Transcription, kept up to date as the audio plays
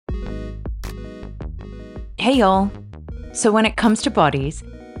Hey y'all. So when it comes to bodies,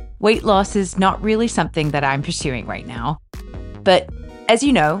 weight loss is not really something that I'm pursuing right now. But as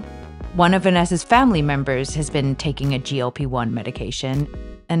you know, one of Vanessa's family members has been taking a GLP-1 medication,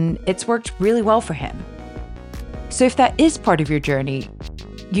 and it's worked really well for him. So if that is part of your journey,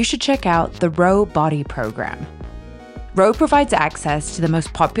 you should check out the Row Body Program. Row provides access to the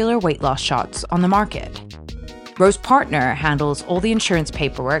most popular weight loss shots on the market. Row's partner handles all the insurance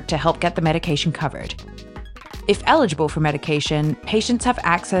paperwork to help get the medication covered. If eligible for medication, patients have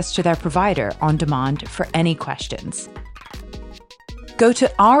access to their provider on demand for any questions. Go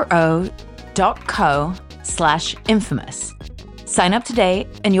to ro.co/infamous. Sign up today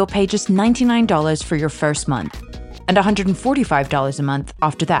and you'll pay just $99 for your first month and $145 a month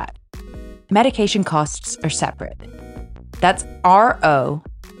after that. Medication costs are separate. That's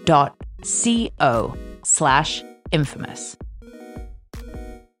ro.co/infamous.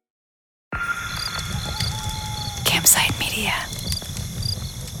 Campsite Media.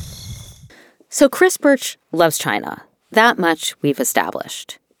 So Chris Burch loves China. That much we've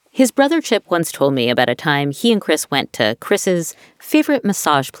established. His brother Chip once told me about a time he and Chris went to Chris's favorite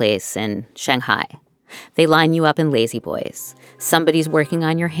massage place in Shanghai. They line you up in lazy boys. Somebody's working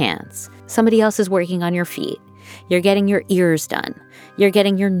on your hands. Somebody else is working on your feet. You're getting your ears done. You're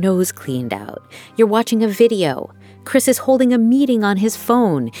getting your nose cleaned out. You're watching a video. Chris is holding a meeting on his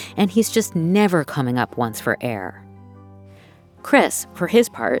phone, and he's just never coming up once for air. Chris, for his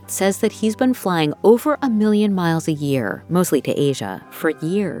part, says that he's been flying over 1 million miles a year, mostly to Asia, for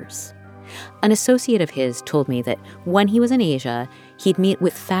years. An associate of his told me that when he was in Asia, he'd meet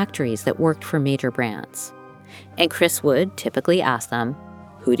with factories that worked for major brands. And Chris would typically ask them,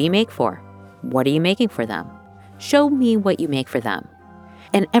 "Who do you make for? What are you making for them? Show me what you make for them."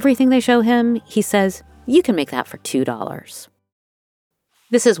 And everything they show him, he says, "You can make that for $2.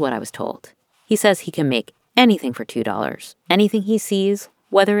 This is what I was told. He says he can make anything for $2, anything he sees,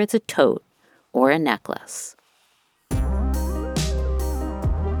 whether it's a tote or a necklace.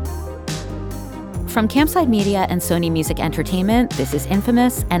 From Campside Media and Sony Music Entertainment, this is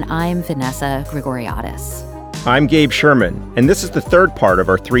Infamous, and I'm Vanessa Grigoriadis. I'm Gabe Sherman, and this is the third part of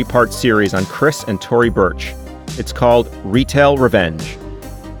our 3-part series on Chris and Tory Burch. It's called Retail Revenge.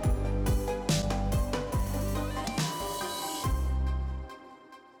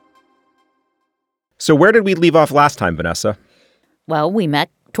 So where did we leave off last time, Vanessa? Well, we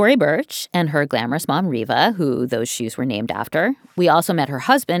met Tory Burch and her glamorous mom, Riva, who those shoes were named after. We also met her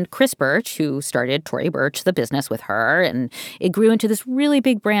husband, Chris Burch, who started Tory Burch, the business, with her, and it grew into this really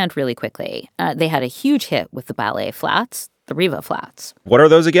big brand really quickly. They had a huge hit with the ballet flats, the Riva flats. What are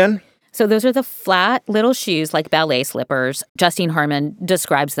those again? So those are the flat little shoes like ballet slippers. Justine Harmon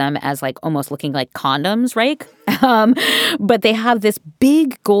describes them as like almost looking like condoms, right? But they have this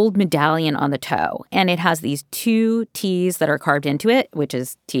big gold medallion on the toe, and it has these 2 T's that are carved into it, which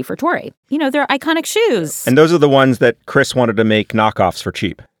is T for Tory. You know, they're iconic shoes. And those are the ones that Chris wanted to make knockoffs for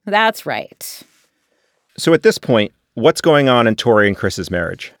cheap. That's right. So at this point, what's going on in Tory and Chris's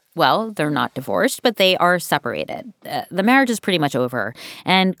marriage? Well, they're not divorced, but they are separated. The marriage is pretty much over,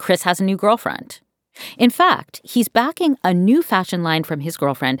 and Chris has a new girlfriend. In fact, he's backing a new fashion line from his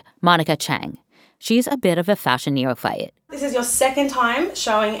girlfriend, Monica Chang. She's a bit of a fashion neophyte. This is your second time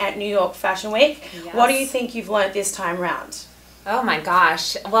showing at New York Fashion Week. Yes. What do you think you've learned this time round? Oh my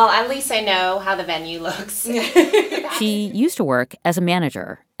gosh. Well, at least I know how the venue looks. She used to work as a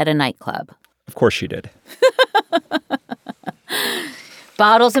manager at a nightclub. Of course she did.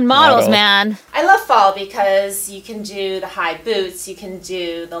 Bottles and models, man. I love fall because you can do the high boots, you can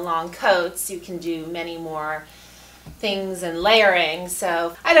do the long coats, you can do many more things and layering.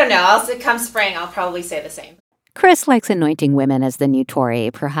 So I don't know. Come spring, I'll probably say the same. Chris likes anointing women as the new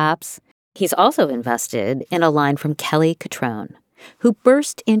Tory, perhaps. He's also invested in a line from Kelly Catrone, who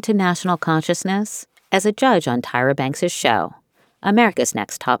burst into national consciousness as a judge on Tyra Banks' show, America's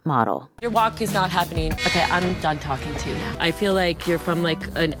Next Top Model. Your walk is not happening. Okay, I'm done talking to you now. I feel like you're from like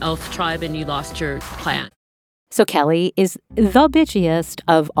an elf tribe and you lost your plant. So Kelly is the bitchiest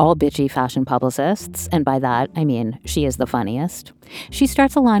of all bitchy fashion publicists, and by that, I mean she is the funniest. She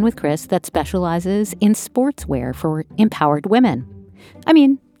starts a line with Chris that specializes in sportswear for empowered women. I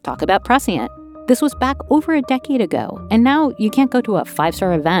mean, talk about prescient. This was back over a decade ago, and now you can't go to a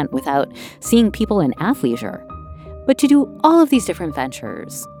 5-star event without seeing people in athleisure. But to do all of these different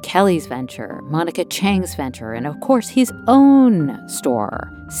ventures, Kelly's venture, Monica Chang's venture, and of course his own store,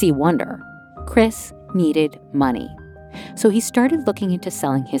 See Wonder, Chris needed money. So he started looking into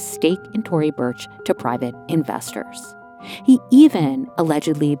selling his stake in Tory Burch to private investors. He even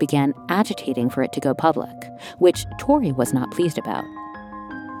allegedly began agitating for it to go public, which Tory was not pleased about.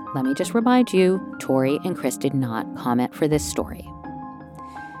 let me just remind you, Tory and Chris did not comment for this story.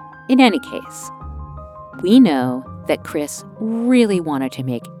 In any case, we know that Chris really wanted to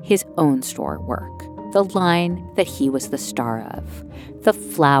make his own store work, the line that he was the star of, the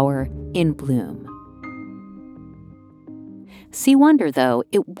flower in bloom. See Wonder, though,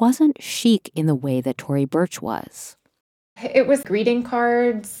 it wasn't chic in the way that Tory Burch was. It was greeting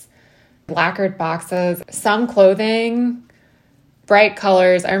cards, lacquered boxes, some clothing, bright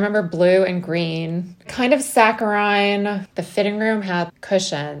colors. I remember blue and green, kind of saccharine. The fitting room had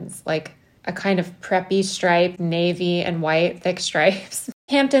cushions, like a kind of preppy stripe, navy and white, thick stripes.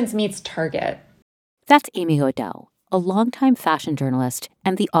 Hamptons meets Target. That's Amy Odell, a longtime fashion journalist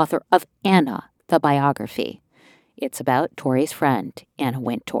and the author of Anna, the biography. It's about Tory's friend, Anna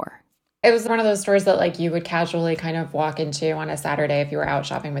Wintour. It was one of those stores that you would casually kind of walk into on a Saturday if you were out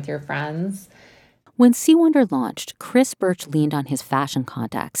shopping with your friends. When See Wonder launched, Chris Burch leaned on his fashion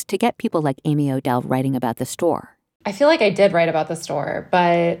contacts to get people like Amy Odell writing about the store. I feel like I did write about the store,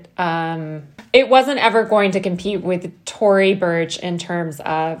 but it wasn't ever going to compete with Tory Burch in terms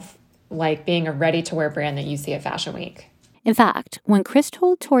of being a ready-to-wear brand that you see at Fashion Week. In fact, when Chris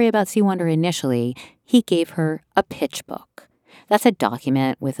told Tory about See Wonder initially, he gave her a pitch book. That's a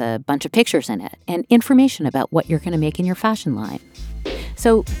document with a bunch of pictures in it and information about what you're going to make in your fashion line.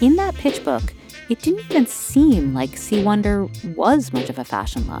 So in that pitch book, it didn't even seem like See Wonder was much of a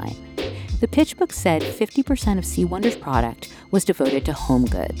fashion line. The pitch book said 50% of See Wonder's product was devoted to home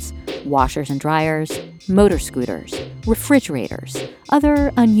goods, washers and dryers, motor scooters, refrigerators,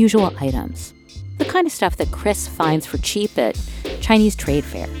 other unusual items. The kind of stuff that Chris finds for cheap at Chinese trade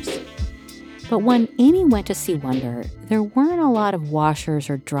fairs. But when Amy went to See Wonder, there weren't a lot of washers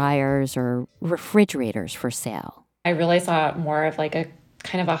or dryers or refrigerators for sale. I really saw more of a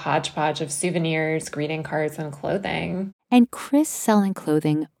kind of a hodgepodge of souvenirs, greeting cards, and clothing. And Chris selling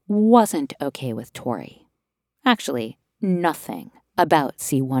clothing wasn't okay with Tory. Actually, nothing about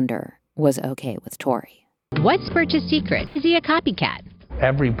See Wonder was okay with Tory. What's Burch's secret? Is he a copycat?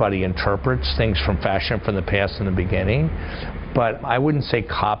 Everybody interprets things from fashion from the past in the beginning, but I wouldn't say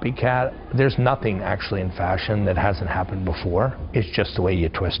copycat. There's nothing actually in fashion that hasn't happened before. It's just the way you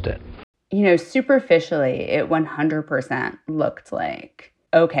twist it. Superficially, it 100% looked like,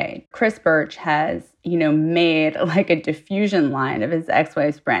 okay, Chris Burch has, made a diffusion line of his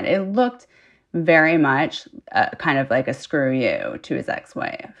ex-wife's brand. It looked very much kind of like a screw you to his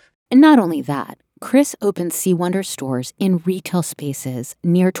ex-wife. And not only that, Chris opened See Wonder stores in retail spaces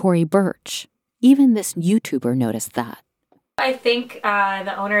near Tory Burch. Even this YouTuber noticed that. I think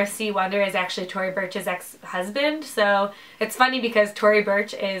the owner of See Wonder is actually Tory Burch's ex-husband. So it's funny because Tory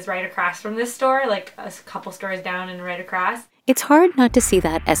Burch is right across from this store, a couple stores down and right across. It's hard not to see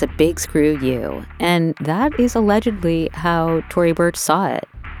that as a big screw you. And that is allegedly how Tory Burch saw it.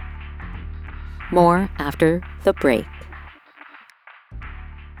 More after the break.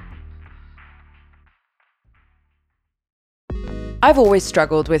 I've always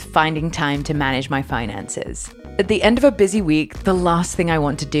struggled with finding time to manage my finances. At the end of a busy week, the last thing I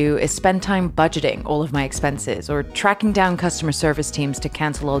want to do is spend time budgeting all of my expenses or tracking down customer service teams to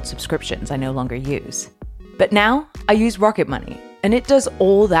cancel old subscriptions I no longer use. But now, I use Rocket Money, and it does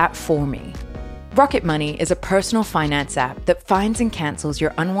all that for me. Rocket Money is a personal finance app that finds and cancels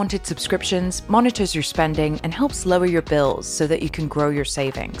your unwanted subscriptions, monitors your spending, and helps lower your bills so that you can grow your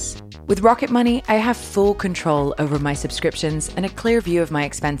savings. With Rocket Money, I have full control over my subscriptions and a clear view of my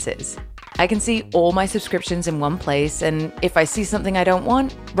expenses. I can see all my subscriptions in one place, and if I see something I don't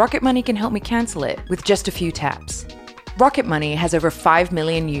want, Rocket Money can help me cancel it with just a few taps. Rocket Money has over 5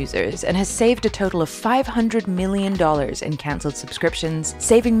 million users and has saved a total of $500 million in canceled subscriptions,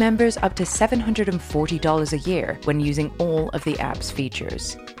 saving members up to $740 a year when using all of the app's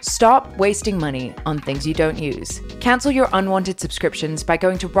features. Stop wasting money on things you don't use. Cancel your unwanted subscriptions by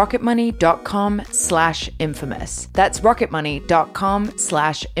going to rocketmoney.com/infamous. That's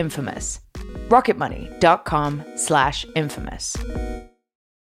rocketmoney.com/infamous. rocketmoney.com/infamous.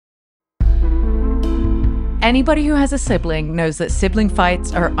 Anybody who has a sibling knows that sibling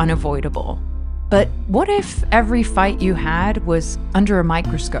fights are unavoidable. But what if every fight you had was under a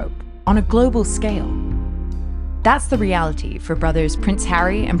microscope, on a global scale? That's the reality for brothers Prince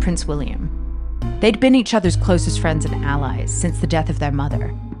Harry and Prince William. They'd been each other's closest friends and allies since the death of their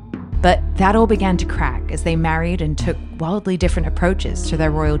mother. But that all began to crack as they married and took wildly different approaches to their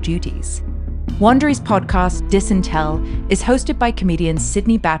royal duties. Wandery's podcast, Disintel, is hosted by comedians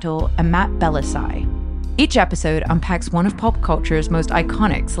Sydney Battle and Matt Belisai. Each episode unpacks one of pop culture's most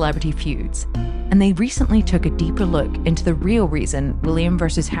iconic celebrity feuds, and they recently took a deeper look into the real reason William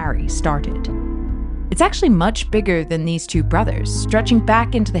versus Harry started. It's actually much bigger than these two brothers, stretching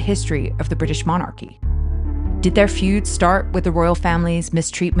back into the history of the British monarchy. Did their feud start with the royal family's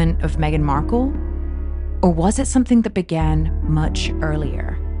mistreatment of Meghan Markle? Or was it something that began much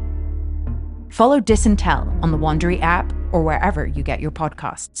earlier? Follow Dis and Tell on the Wondery app or wherever you get your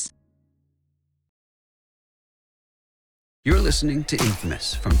podcasts. You're listening to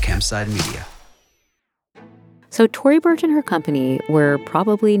Infamous from Campside Media. So Tory Burch and her company were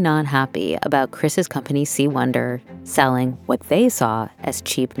probably not happy about Chris's company, C. Wonder, selling what they saw as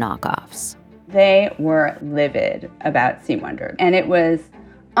cheap knockoffs. They were livid about C. Wonder, and it was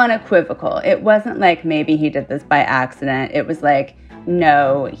unequivocal. It wasn't like maybe he did this by accident. It was like,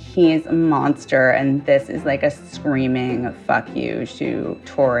 no, he's a monster, and this is like a screaming fuck you to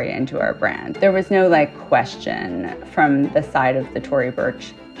Tory and to our brand. There was no question from the side of the Tory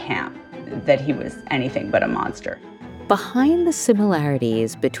Burch camp that he was anything but a monster. Behind the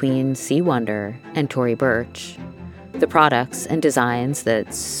similarities between C. Wonder and Tory Burch, the products and designs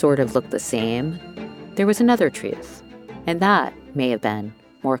that sort of looked the same, there was another truth, and that may have been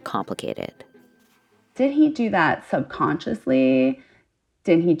more complicated. Did he do that subconsciously?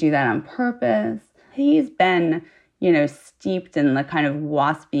 Did he do that on purpose? He's been, steeped in the kind of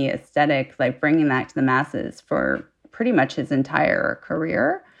waspy aesthetic, bringing that to the masses for pretty much his entire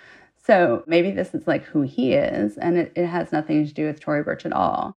career. So maybe this is who he is, and it has nothing to do with Tory Burch at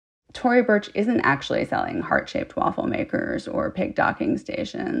all. Tory Burch isn't actually selling heart-shaped waffle makers or pig docking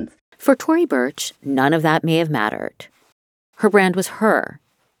stations. For Tory Burch, none of that may have mattered. Her brand was her,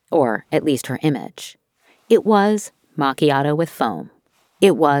 or at least her image. It was macchiato with foam.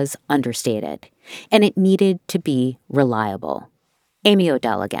 It was understated, and it needed to be reliable. Amy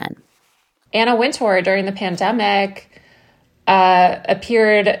Odell again. Anna Wintour, during the pandemic,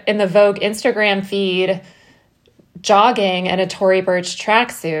 appeared in the Vogue Instagram feed jogging in a Tory Burch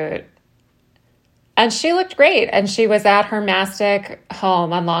tracksuit. And she looked great. And she was at her Mastic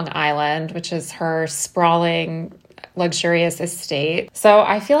home on Long Island, which is her sprawling, luxurious estate. So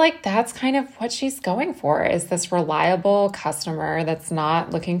I feel like that's kind of what she's going for, is this reliable customer that's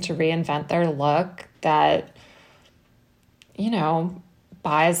not looking to reinvent their look, that,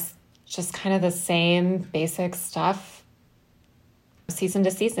 buys just kind of the same basic stuff season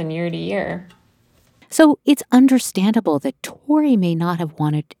to season, year to year. So it's understandable that Tory may not have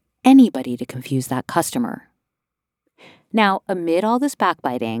wanted anybody to confuse that customer. Now, amid all this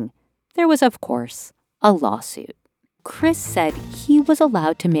backbiting, there was, of course, a lawsuit. Chris said he was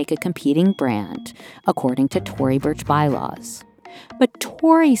allowed to make a competing brand, according to Tory Burch bylaws. But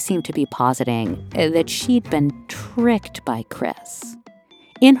Tory seemed to be positing that she'd been tricked by Chris.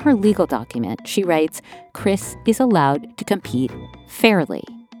 In her legal document, she writes, Chris is allowed to compete fairly.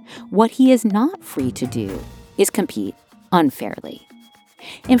 What he is not free to do is compete unfairly.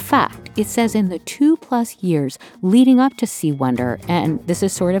 In fact, it says in the 2+ years leading up to C. Wonder, and this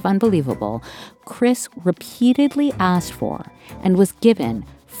is sort of unbelievable, Chris repeatedly asked for and was given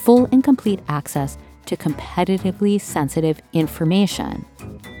full and complete access to competitively sensitive information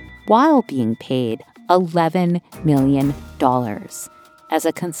while being paid $11 million as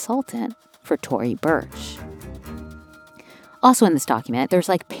a consultant for Tory Burch. Also in this document, there's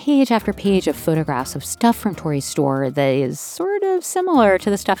page after page of photographs of stuff from Tory's store that is sort of similar to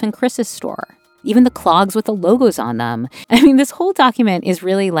the stuff in Chris's store. Even the clogs with the logos on them. This whole document is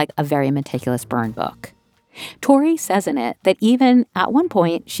really a very meticulous burn book. Tory says in it that even at one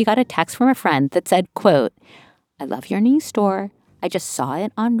point, she got a text from a friend that said, quote, "I love your new store. I just saw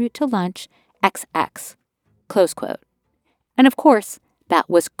it en route to lunch, XX," close quote. And of course, that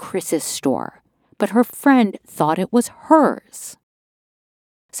was Chris's store. But her friend thought it was hers.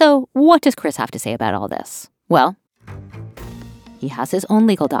 So what does Chris have to say about all this? Well, he has his own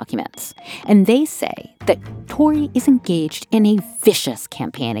legal documents, and they say that Tory is engaged in a vicious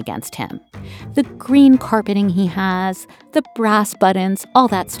campaign against him. The green carpeting he has, the brass buttons, all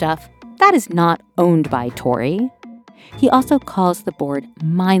that stuff, that is not owned by Tory. He also calls the board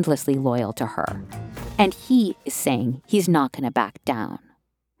mindlessly loyal to her, and he is saying he's not going to back down.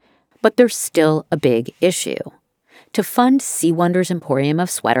 But there's still a big issue. To fund C. Wonder's emporium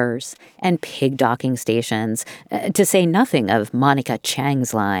of sweaters and pig docking stations, to say nothing of Monica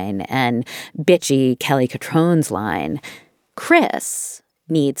Chang's line and bitchy Kelly Catrone's line, Chris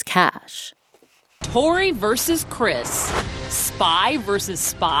needs cash. Tory versus Chris. Spy versus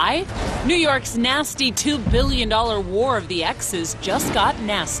spy? New York's nasty $2 billion war of the X's just got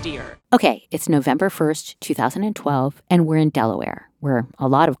nastier. Okay, it's November 1st, 2012, and we're in Delaware, where a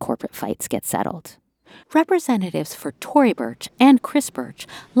lot of corporate fights get settled. Representatives for Tory Burch and Chris Burch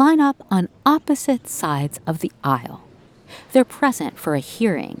line up on opposite sides of the aisle. They're present for a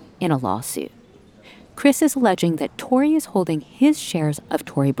hearing in a lawsuit. Chris is alleging that Tory is holding his shares of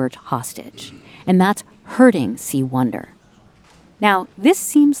Tory Burch hostage, and that's hurting C. Wonder. Now, this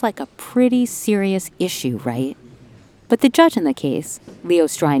seems like a pretty serious issue, right? But the judge in the case, Leo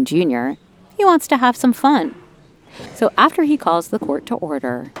Strine Jr., he wants to have some fun. So after he calls the court to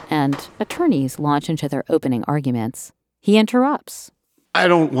order and attorneys launch into their opening arguments, he interrupts. I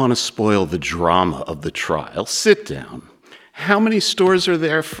don't want to spoil the drama of the trial. Sit down. How many stores are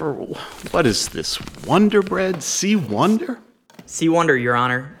there for, what is this, Wonder Bread? C. Wonder? C. Wonder, Your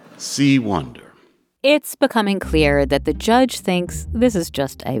Honor. C. Wonder. It's becoming clear that the judge thinks this is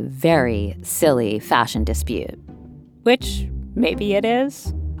just a very silly fashion dispute. Which maybe it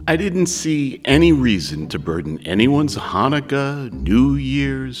is. I didn't see any reason to burden anyone's Hanukkah, New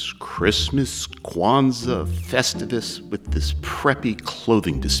Year's, Christmas, Kwanzaa, Festivus with this preppy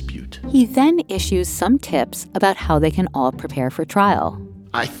clothing dispute. He then issues some tips about how they can all prepare for trial.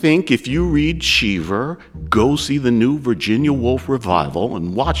 I think if you read Cheever, go see the new Virginia Woolf revival,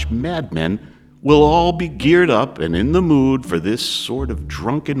 and watch Mad Men, we'll all be geared up and in the mood for this sort of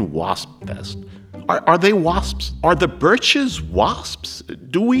drunken wasp fest. Are they wasps? Are the Burches wasps?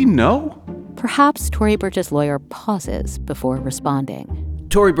 Do we know? Perhaps Tory Burch's lawyer pauses before responding.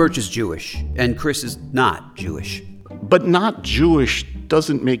 Tory Burch is Jewish, and Chris is not Jewish. But not Jewish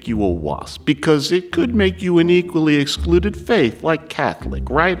doesn't make you a wasp, because it could make you an equally excluded faith like Catholic,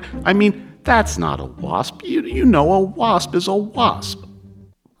 right? I mean, that's not a wasp. You know a wasp is a wasp.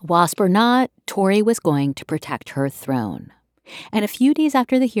 Wasp or not, Tory was going to protect her throne. And a few days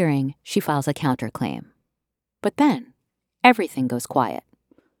after the hearing, she files a counterclaim. But then, everything goes quiet.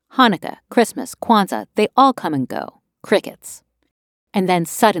 Hanukkah, Christmas, Kwanzaa, they all come and go. Crickets. And then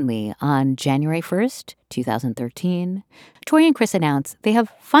suddenly, on January 1st, 2013, Tory and Chris announce they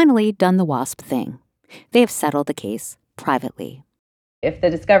have finally done the WASP thing. They have settled the case privately. If the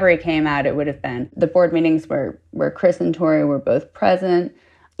discovery came out, it would have been the board meetings where Chris and Tory were both present,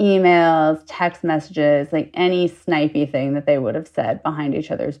 emails, text messages, like any snipey thing that they would have said behind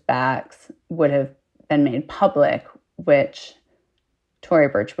each other's backs would have been made public, which Tory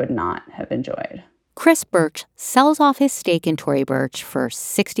Burch would not have enjoyed. Chris Burch sells off his stake in Tory Burch for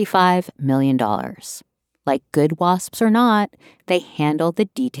 $65 million. Like good wasps or not, they handle the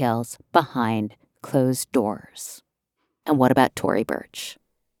details behind closed doors. And what about Tory Burch?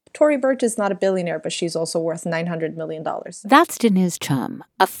 Tory Burch is not a billionaire, but she's also worth $900 million. That's Denise Chum,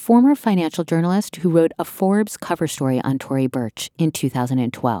 a former financial journalist who wrote a Forbes cover story on Tory Burch in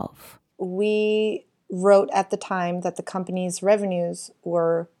 2012. We wrote at the time that the company's revenues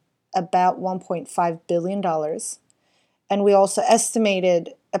were about $1.5 billion, and we also estimated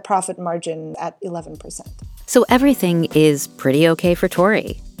a profit margin at 11%. So everything is pretty okay for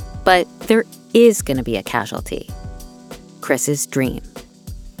Tory, but there is going to be a casualty. Chris's dream.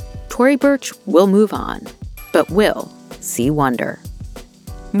 Tory Burch will move on, but will C. Wonder.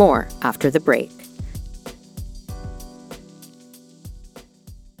 More after the break.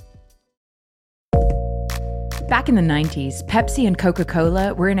 Back in the 90s, Pepsi and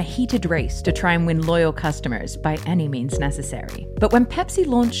Coca-Cola were in a heated race to try and win loyal customers by any means necessary. But when Pepsi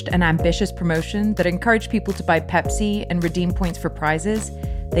launched an ambitious promotion that encouraged people to buy Pepsi and redeem points for prizes,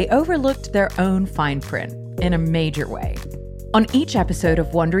 they overlooked their own fine print in a major way. On each episode of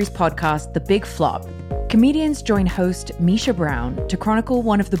Wondery's podcast, The Big Flop, comedians join host Misha Brown to chronicle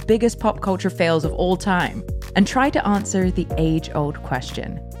one of the biggest pop culture fails of all time and try to answer the age-old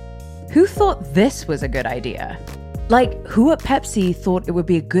question. Who thought this was a good idea? Like, who at Pepsi thought it would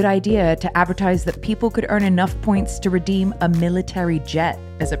be a good idea to advertise that people could earn enough points to redeem a military jet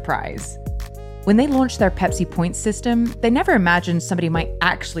as a prize? When they launched their Pepsi points system, they never imagined somebody might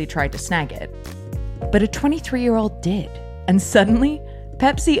actually try to snag it. But a 23-year-old did. And suddenly,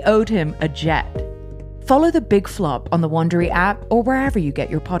 Pepsi owed him a jet. Follow The Big Flop on the Wondery app or wherever you get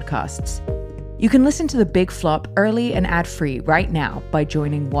your podcasts. You can listen to The Big Flop early and ad-free right now by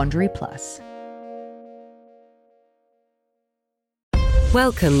joining Wondery Plus.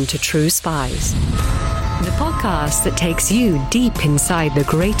 Welcome to True Spies, the podcast that takes you deep inside the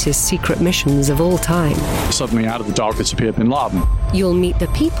greatest secret missions of all time. Suddenly out of the darkness appeared Bin Laden. You'll meet the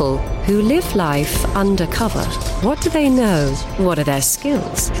people who live life undercover. What do they know? What are their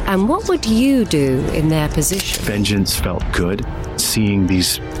skills? And what would you do in their position? Vengeance felt good. Seeing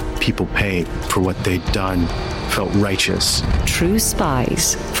these people pay for what they'd done felt righteous. True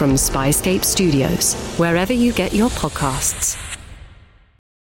Spies from Spyscape Studios, wherever you get your podcasts.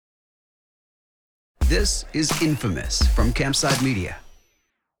 This is Infamous from Campside Media.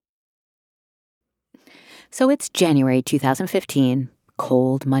 So it's January 2015,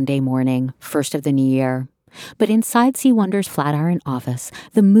 cold Monday morning, first of the new year. But inside C. Wonder's Flatiron office,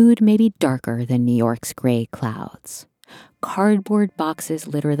 the mood may be darker than New York's gray clouds. Cardboard boxes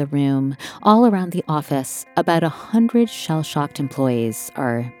litter the room. All around the office, about 100 shell-shocked employees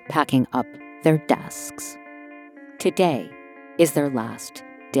are packing up their desks. Today is their last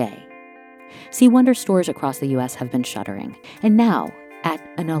day. C. Wonder stores across the U.S. have been shuttering, and now, at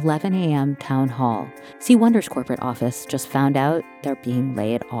an 11 a.m. town hall, C. Wonder's corporate office just found out they're being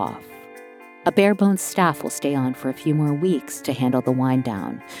laid off. A bare-bones staff will stay on for a few more weeks to handle the wind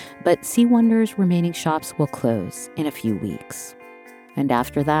down, but C. Wonder's remaining shops will close in a few weeks. And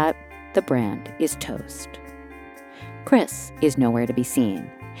after that, the brand is toast. Chris is nowhere to be seen.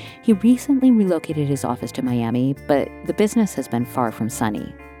 He recently relocated his office to Miami, but the business has been far from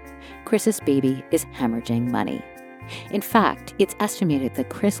sunny. Chris's baby is hemorrhaging money. In fact, it's estimated that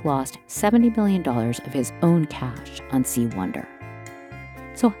Chris lost $70 million of his own cash on C. Wonder.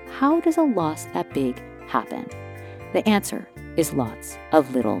 So how does a loss that big happen? The answer is lots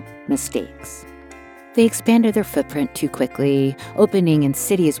of little mistakes. They expanded their footprint too quickly, opening in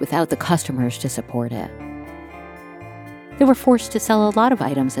cities without the customers to support it. They were forced to sell a lot of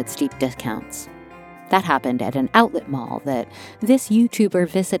items at steep discounts. That happened at an outlet mall that this YouTuber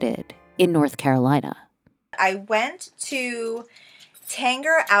visited in North Carolina. I went to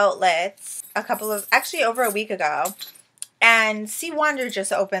Tanger Outlets over a week ago, and C. Wonder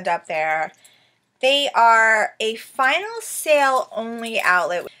just opened up there. They are a final sale only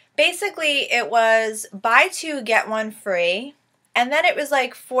outlet. Basically, it was buy two, get one free, and then it was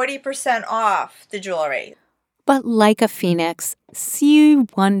like 40% off the jewelry. But like a phoenix, C.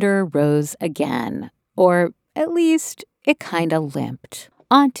 Wonder rose again, or at least it kind of limped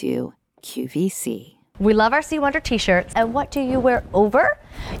onto QVC. We love our C. Wonder t-shirts. And what do you wear over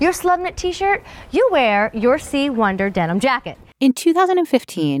your slub knit t-shirt? You wear your C. Wonder denim jacket. In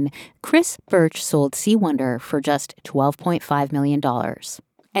 2015, Chris Burch sold C. Wonder for just $12.5 million.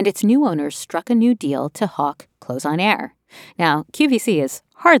 And its new owners struck a new deal to hawk clothes on air. Now, QVC is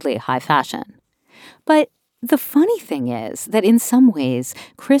hardly high fashion. But the funny thing is that in some ways,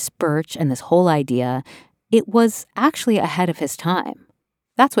 Chris Burch and this whole idea, it was actually ahead of his time.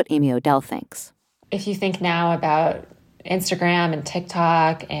 That's what Amy Odell thinks. If you think now about Instagram and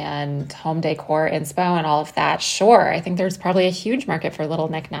TikTok and home decor inspo and all of that, sure, I think there's probably a huge market for little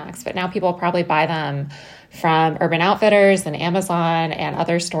knickknacks, but now people probably buy them from Urban Outfitters and Amazon and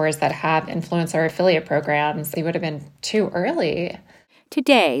other stores that have influencer affiliate programs. They would have been too early.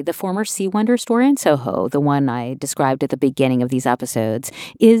 Today, the former C. Wonder store in Soho, the one I described at the beginning of these episodes,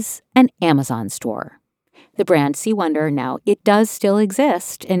 is an Amazon store. The brand C. Wonder now, it does still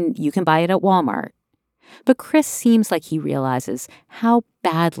exist, and you can buy it at Walmart. But Chris seems like he realizes how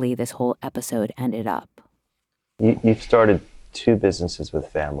badly this whole episode ended up. You've started two businesses with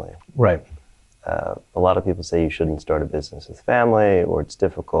family. Right. A lot of people say you shouldn't start a business with family or it's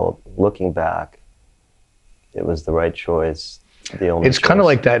difficult. Looking back, it was the right choice. It's kind of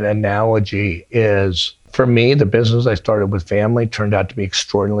like that analogy is, for me, the business I started with family turned out to be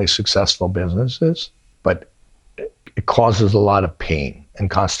extraordinarily successful businesses, but it causes a lot of pain and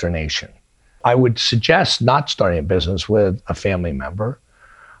consternation. I would suggest not starting a business with a family member.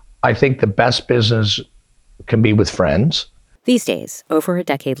 I think the best business can be with friends. These days, over a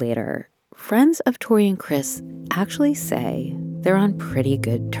decade later, friends of Tory and Chris actually say they're on pretty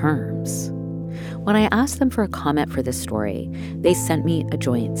good terms. When I asked them for a comment for this story, they sent me a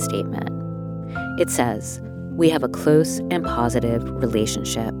joint statement. It says, "We have a close and positive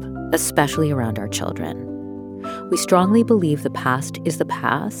relationship, especially around our children. We strongly believe the past is the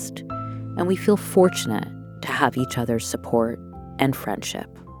past, and we feel fortunate to have each other's support and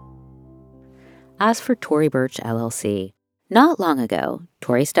friendship." As for Tory Burch LLC, not long ago,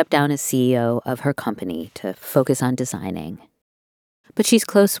 Tory stepped down as CEO of her company to focus on designing. But she's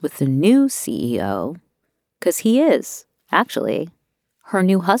close with the new CEO, because he is, actually, her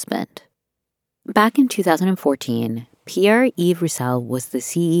new husband. Back in 2014, Pierre-Yves Roussel was the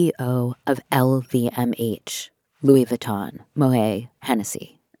CEO of LVMH, Louis Vuitton, Moet,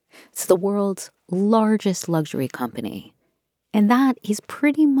 Hennessy. It's the world's largest luxury company. And that is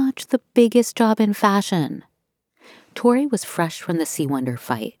pretty much the biggest job in fashion. Tory was fresh from the C. Wonder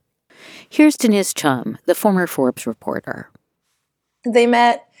fight. Here's Denise Chum, the former Forbes reporter. They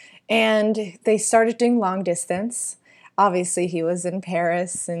met and they started doing long distance. Obviously, he was in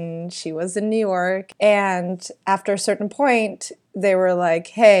Paris and she was in New York. And after a certain point, they were like,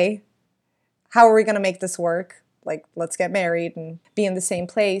 hey, how are we going to make this work? Like, let's get married and be in the same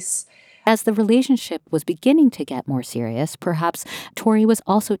place. As the relationship was beginning to get more serious, perhaps Tory was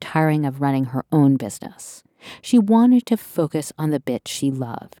also tiring of running her own business. She wanted to focus on the bit she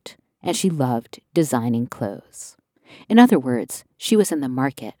loved, and she loved designing clothes. In other words, she was in the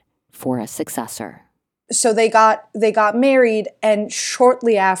market for a successor. So they got married, and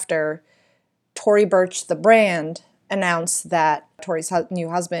shortly after, Tory Burch, the brand, announced that Tory's new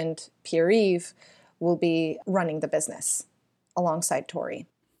husband, Pierre-Yves, will be running the business alongside Tory.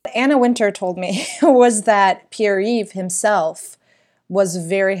 Anna Wintour told me was that Pierre-Yves himself was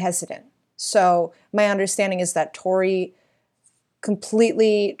very hesitant. So my understanding is that Tory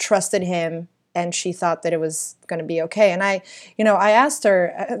completely trusted him, and she thought that it was going to be okay. And I asked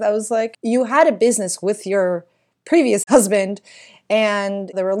her, I was like, you had a business with your previous husband,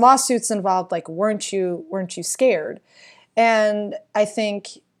 and there were lawsuits involved. Like, weren't you scared? And I think,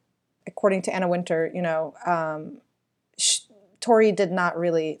 according to Anna Wintour, Tory did not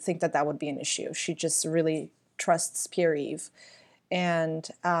really think that would be an issue. She just really trusts Pierre-Yves, and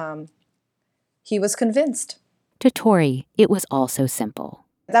he was convinced. To Tory, it was all so simple.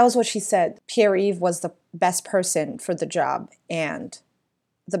 That was what she said. Pierre-Yves was the best person for the job, and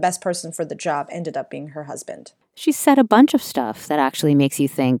the best person for the job ended up being her husband. She said a bunch of stuff that actually makes you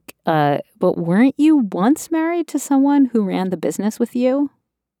think, but weren't you once married to someone who ran the business with you?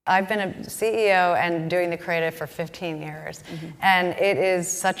 I've been a CEO and doing the creative for 15 years, and it is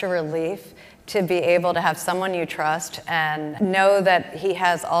such a relief to be able to have someone you trust and know that he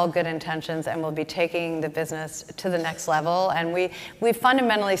has all good intentions and will be taking the business to the next level. And we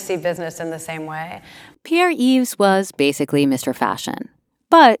fundamentally see business in the same way. Pierre-Yves was basically Mr. Fashion.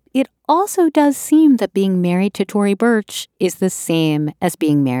 But it also does seem that being married to Tory Burch is the same as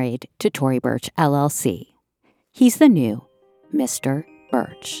being married to Tory Burch LLC. He's the new Mr.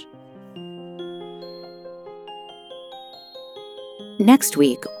 Burch. Next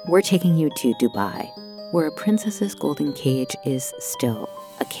week, we're taking you to Dubai, where a princess's golden cage is still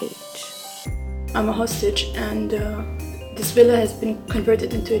a cage. I'm a hostage, and this villa has been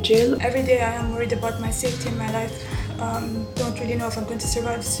converted into a jail. Every day I am worried about my safety and my life. Don't really know if I'm going to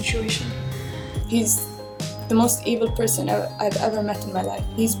survive the situation. He's the most evil person I've ever met in my life.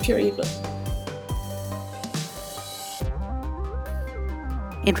 He's pure evil.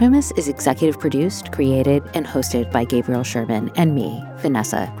 Infamous is executive produced, created, and hosted by Gabriel Sherman and me,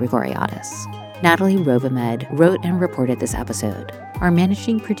 Vanessa Grigoriadis. Natalie Rovamed wrote and reported this episode. Our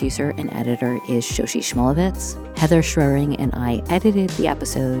managing producer and editor is Shoshi Shmulevitz. Heather Schroering and I edited the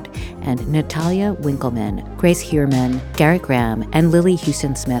episode, and Natalia Winkleman, Grace Hierman, Garrett Graham, and Lily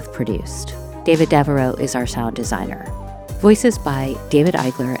Houston-Smith produced. David Devereaux is our sound designer. Voices by David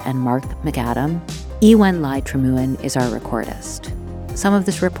Eigler and Mark McAdam. Ewen Lai Tremuan is our recordist. Some of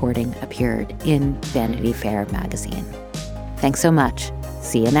this reporting appeared in Vanity Fair magazine. Thanks so much.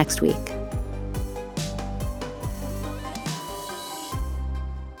 See you next week.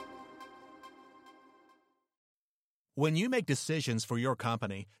 When you make decisions for your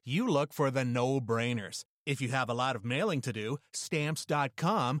company, you look for the no-brainers. If you have a lot of mailing to do,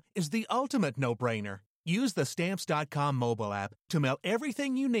 Stamps.com is the ultimate no-brainer. Use the Stamps.com mobile app to mail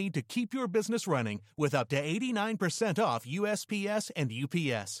everything you need to keep your business running with up to 89% off USPS and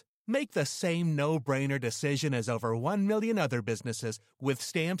UPS. Make the same no-brainer decision as over 1 million other businesses with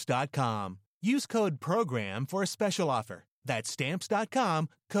Stamps.com. Use code PROGRAM for a special offer. That's Stamps.com,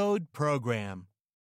 code PROGRAM.